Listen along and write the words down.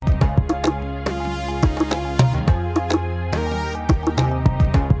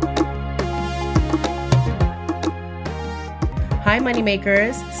Hi,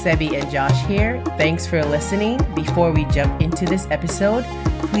 Moneymakers. Sebi and Josh here. Thanks for listening. Before we jump into this episode,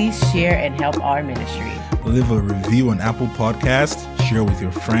 please share and help our ministry. Leave a review on Apple Podcast. Share with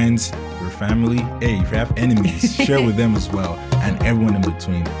your friends, your family. Hey, if you have enemies, share with them as well, and everyone in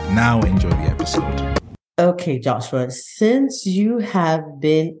between. Now enjoy the episode. Okay, Joshua, since you have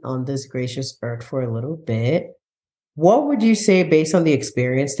been on this gracious earth for a little bit, what would you say, based on the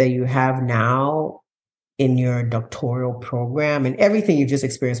experience that you have now in your doctoral program and everything you've just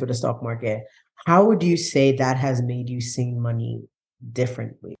experienced with the stock market, how would you say that has made you see money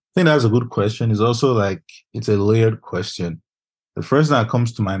differently? I think that's a good question. It's also it's a layered question. The first thing that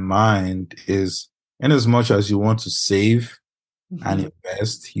comes to my mind is, in as much as you want to save and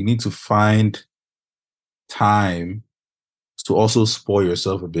invest, you need to find time to also spoil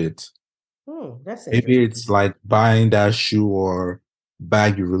yourself a bit. That's Maybe it's like buying that shoe or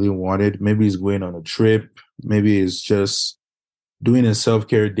bag you really wanted. Maybe it's going on a trip. Maybe it's just doing a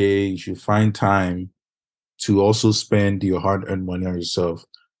self-care day. You should find time to also spend your hard-earned money on yourself.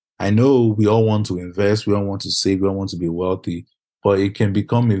 I know we all want to invest. We all want to save. We all want to be wealthy. But it can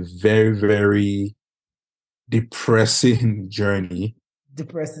become a very, very depressing journey.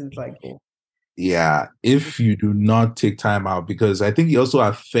 Depressing cycle. Yeah, if you do not take time out, because I think it also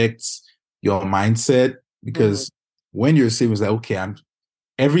affects your mindset, because when you're saving, it's like, okay,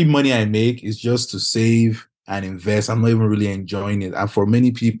 every money I make is just to save and invest. I'm not even really enjoying it. And for many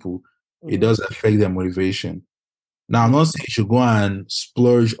people, it does affect their motivation. Now, I'm not saying you should go and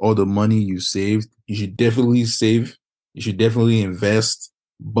splurge all the money you saved. You should definitely save. You should definitely invest,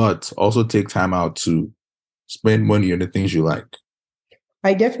 but also take time out to spend money on the things you like.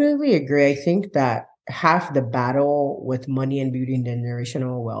 I definitely agree. I think that half the battle with money and building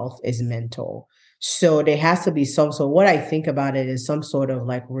generational wealth is mental. So there has to be what I think about it is some sort of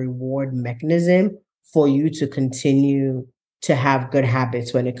like reward mechanism for you to continue to have good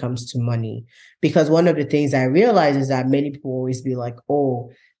habits when it comes to money. Because one of the things I realize is that many people always be like, oh,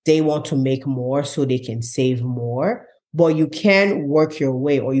 they want to make more so they can save more. But you can't work your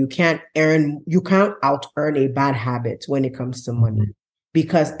way, or you can't out earn a bad habit when it comes to money.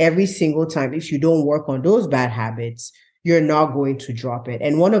 Because every single time, if you don't work on those bad habits, you're not going to drop it.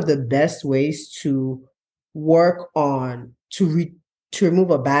 And one of the best ways to work on to remove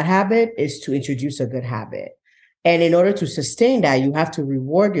a bad habit is to introduce a good habit. And in order to sustain that, you have to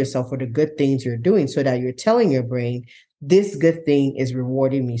reward yourself for the good things you're doing, so that you're telling your brain, this good thing is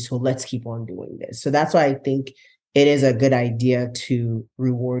rewarding me, so let's keep on doing this. So that's why I think it is a good idea to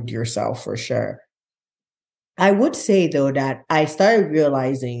reward yourself for sure. I would say, though, that I started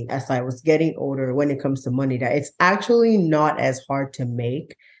realizing as I was getting older when it comes to money, that it's actually not as hard to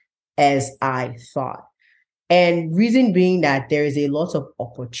make as I thought. And reason being that there is a lot of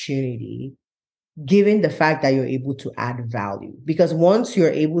opportunity, given the fact that you're able to add value. Because once you're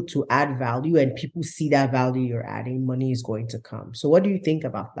able to add value and people see that value you're adding, money is going to come. So what do you think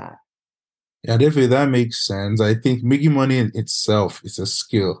about that? Yeah, definitely, that makes sense. I think making money in itself is a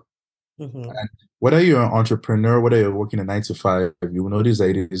skill. And whether you're an entrepreneur, whether you're working a 9 to 5, you will notice that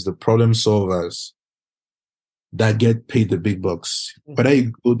it is the problem solvers that get paid the big bucks. Whether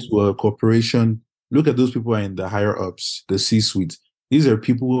you go to a corporation, look at those people who are in the higher ups, the C-suite. These are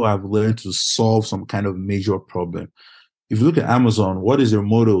people who have learned to solve some kind of major problem. If you look at Amazon, what is their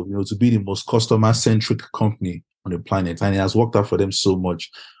motto? To be the most customer-centric company on the planet, and it has worked out for them so much.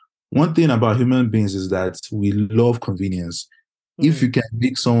 One thing about human beings is that we love convenience. If you can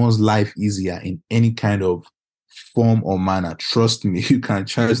make someone's life easier in any kind of form or manner, trust me, you can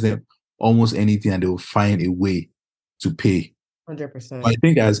charge them almost anything and they will find a way to pay. 100%. I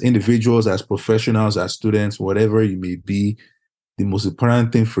think as individuals, as professionals, as students, whatever you may be, the most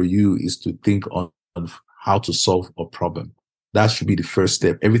important thing for you is to think on how to solve a problem. That should be the first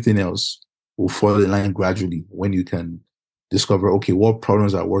step. Everything else will fall in line gradually when you can discover, okay, what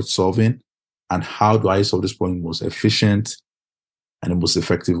problems are worth solving and how do I solve this problem in the most efficient and the most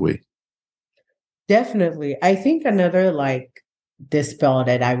effective way. Definitely. I think another dispel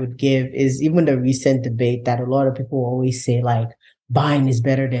that I would give is even the recent debate that a lot of people always say, buying is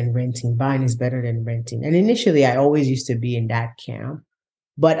better than renting. Buying is better than renting. And initially, I always used to be in that camp.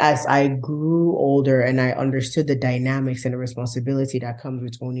 But as I grew older and I understood the dynamics and the responsibility that comes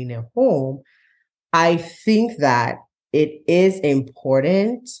with owning a home, I think that it is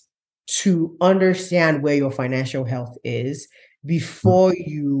important to understand where your financial health is before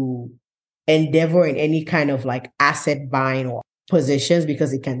you endeavor in any kind of asset buying or positions,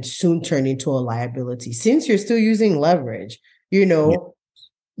 because it can soon turn into a liability. Since you're still using leverage,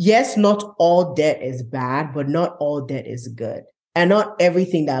 yes, not all debt is bad, but not all debt is good. And not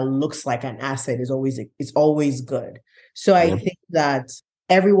everything that looks like an asset is always good. So I Yep. think that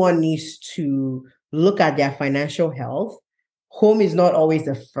everyone needs to look at their financial health. Home is not always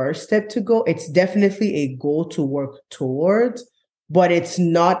the first step to go. It's definitely a goal to work towards, but it's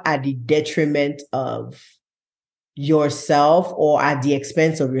not at the detriment of yourself or at the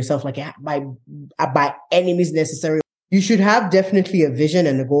expense of yourself, like by any means necessary. You should have definitely a vision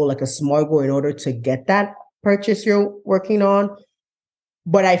and a goal, like a smart goal, in order to get that purchase you're working on.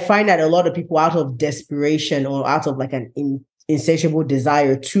 But I find that a lot of people, out of desperation or out of like an insatiable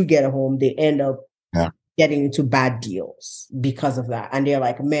desire to get a home, they end up getting into bad deals because of that. And they're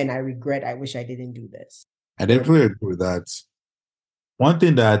like, man, I regret, I wish I didn't do this. I definitely agree with that. One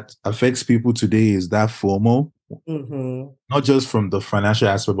thing that affects people today is that FOMO, not just from the financial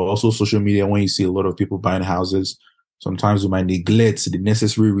aspect, but also social media. When you see a lot of people buying houses, sometimes we might neglect the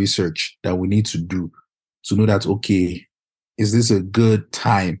necessary research that we need to do to know that, okay, is this a good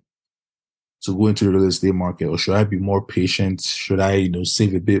time to go into the real estate market, or should I be more patient? Should I,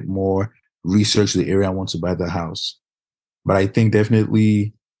 save a bit more, research the area I want to buy the house? But I think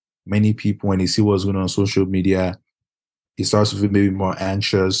definitely many people, when they see what's going on social media, it starts to feel maybe more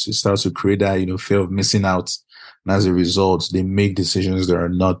anxious. It starts to create that, fear of missing out. And as a result, they make decisions that are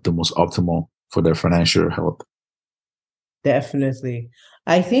not the most optimal for their financial health. Definitely.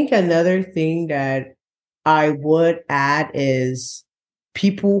 I think another thing that I would add is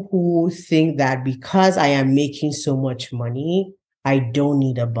people who think that because I am making so much money, I don't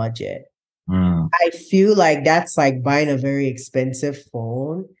need a budget. I feel like that's like buying a very expensive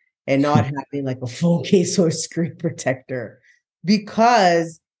phone and not having like a phone case or screen protector.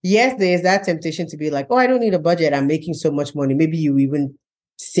 Because yes, there's that temptation to be like, oh, I don't need a budget. I'm making so much money. Maybe you even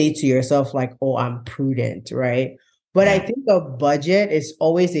say to yourself like, oh, I'm prudent, right? But I think a budget is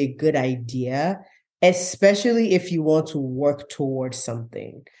always a good idea, especially if you want to work towards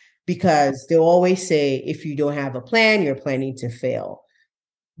something. Because they'll always say, if you don't have a plan, you're planning to fail.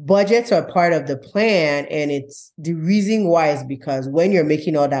 Budgets are part of the plan, and it's the reason why is because when you're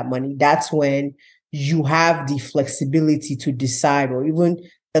making all that money, that's when you have the flexibility to decide, or even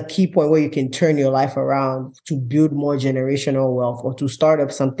a key point where you can turn your life around to build more generational wealth or to start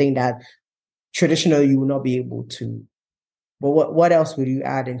up something that traditionally you will not be able to. But what else would you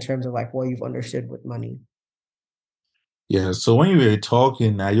add in terms of like what you've understood with money? Yeah, so when you were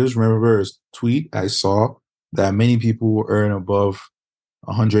talking, I just remember a tweet I saw that many people earn above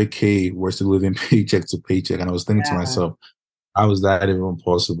 100K were still living paycheck to paycheck. And I was thinking to myself, how is that even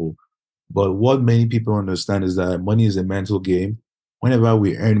possible? But what many people understand is that money is a mental game. Whenever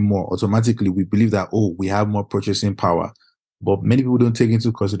we earn more, automatically we believe that, oh, we have more purchasing power. But many people don't take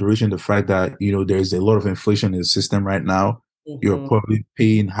into consideration the fact that, there's a lot of inflation in the system right now. You're probably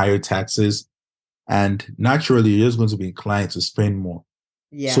paying higher taxes. And naturally, you're just going to be inclined to spend more.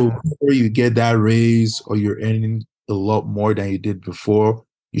 Yeah. So before you get that raise or you're earning a lot more than you did before,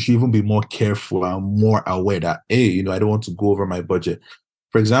 you should even be more careful and more aware that, hey, I don't want to go over my budget.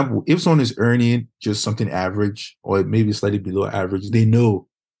 For example, if someone is earning just something average or maybe slightly below average, they know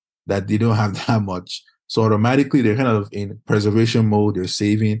that they don't have that much. So automatically they're kind of in preservation mode, they're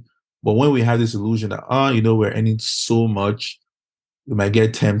saving. But when we have this illusion that, we're earning so much, we might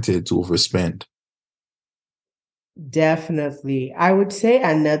get tempted to overspend. Definitely. I would say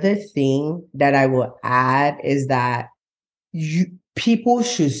another thing that I will add is that people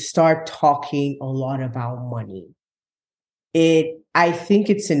should start talking a lot about money. I think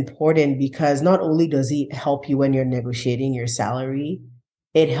it's important because not only does it help you when you're negotiating your salary,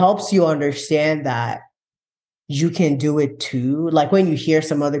 it helps you understand that you can do it too. Like when you hear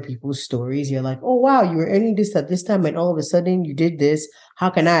some other people's stories, you're like, oh, wow, you were earning this at this time and all of a sudden you did this. How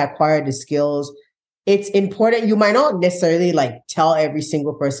can I acquire the skills? It's important. You might not necessarily like tell every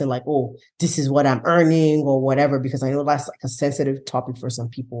single person like, oh, this is what I'm earning or whatever, because I know that's like a sensitive topic for some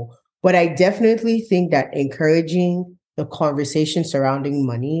people. But I definitely think that encouraging the conversation surrounding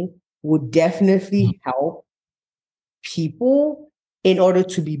money would definitely help people in order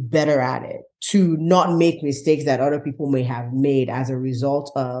to be better at it, to not make mistakes that other people may have made as a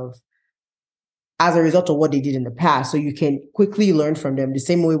result of what they did in the past. So you can quickly learn from them the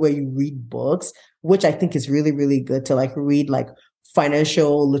same way where you read books, which I think is really, really good to like read like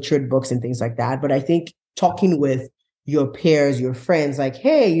financial literate books and things like that. But I think talking with your peers, your friends, like,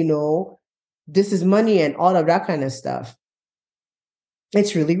 hey, this is money and all of that kind of stuff.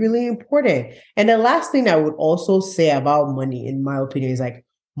 It's really, really important. And the last thing I would also say about money, in my opinion, is like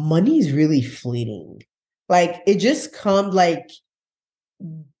money is really fleeting. Like it just comes like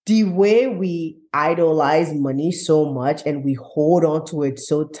the way we idolize money so much and we hold on to it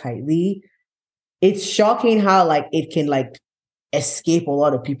so tightly. It's shocking how like it can like escape a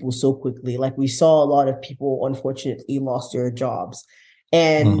lot of people so quickly. Like we saw a lot of people unfortunately lost their jobs.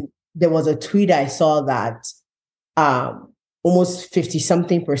 And there was a tweet I saw that almost 50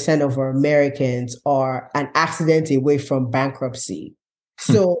 something percent of our Americans are an accident away from bankruptcy.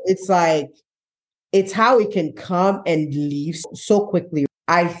 So it's like, it's how it can come and leave so quickly.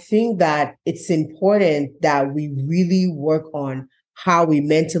 I think that it's important that we really work on how we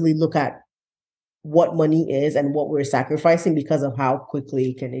mentally look at what money is and what we're sacrificing because of how quickly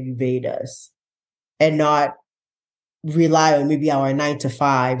it can evade us, and not rely on maybe our 9 to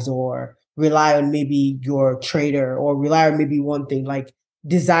 5s or rely on maybe your trader or rely on maybe one thing, like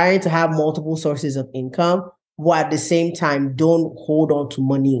desiring to have multiple sources of income, while at the same time, don't hold on to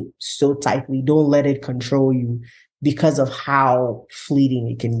money so tightly. Don't let it control you because of how fleeting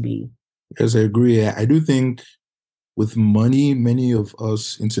it can be. Yes, I agree. I do think with money, many of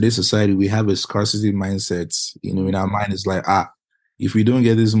us in today's society, we have a scarcity mindset. In our mind, it's like, if we don't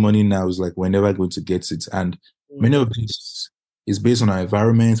get this money now, it's like we're never going to get it. And many of this is based on our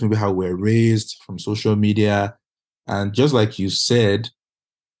environment, maybe how we're raised, from social media. And just like you said,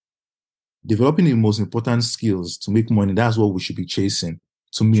 developing the most important skills to make money, that's what we should be chasing.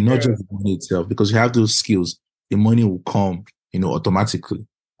 To me, not just the money itself, because you have those skills, the money will come, automatically,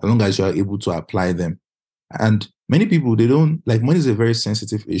 as long as you are able to apply them. And many people, they don't, like, money is a very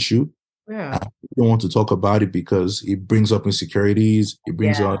sensitive issue. Yeah. They don't want to talk about it because it brings up insecurities, it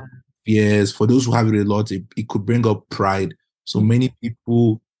brings up fears. For those who have it a lot, it could bring up pride. So many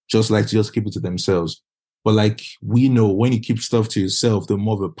people just like to just keep it to themselves. But like we know, when you keep stuff to yourself, the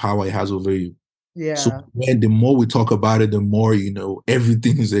more of a power it has over you. Yeah. So the more we talk about it, the more,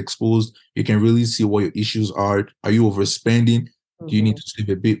 everything is exposed. You can really see what your issues are. Are you overspending? Do you need to save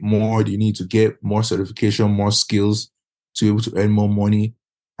a bit more? Do you need to get more certification, more skills to be able to earn more money?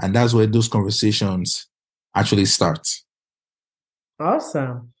 And that's where those conversations actually start.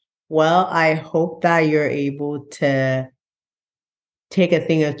 Awesome. Well, I hope that you're able to take a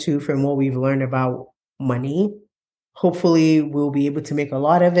thing or two from what we've learned about money. Hopefully, we'll be able to make a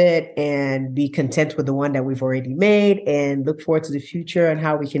lot of it and be content with the one that we've already made and look forward to the future and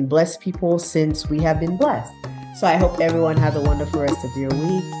how we can bless people since we have been blessed. So I hope everyone has a wonderful rest of your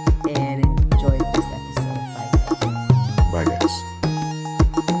week.